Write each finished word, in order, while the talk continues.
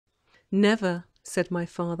"Never," said my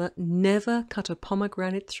father, "never cut a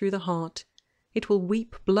pomegranate through the heart. It will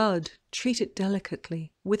weep blood. Treat it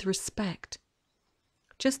delicately, with respect.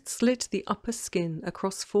 Just slit the upper skin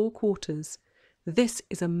across 4/4. This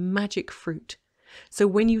is a magic fruit. So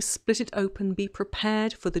when you split it open, be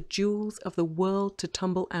prepared for the jewels of the world to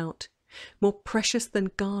tumble out, more precious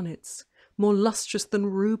than garnets, more lustrous than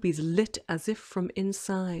rubies, lit as if from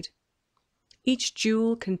inside. Each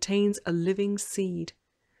jewel contains a living seed.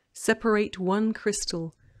 Separate one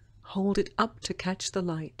crystal, hold it up to catch the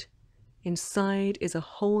light. Inside is a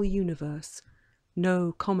whole universe.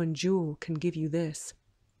 No common jewel can give you this."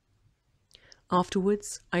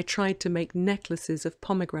 Afterwards, I tried to make necklaces of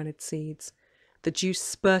pomegranate seeds. The juice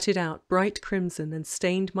spurted out bright crimson and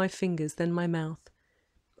stained my fingers, then my mouth.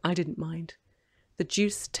 I didn't mind. The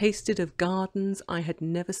juice tasted of gardens I had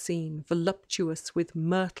never seen, voluptuous with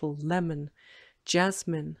myrtle, lemon,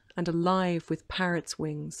 jasmine, and alive with parrot's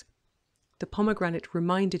wings. The pomegranate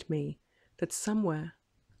reminded me that somewhere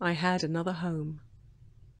I had another home.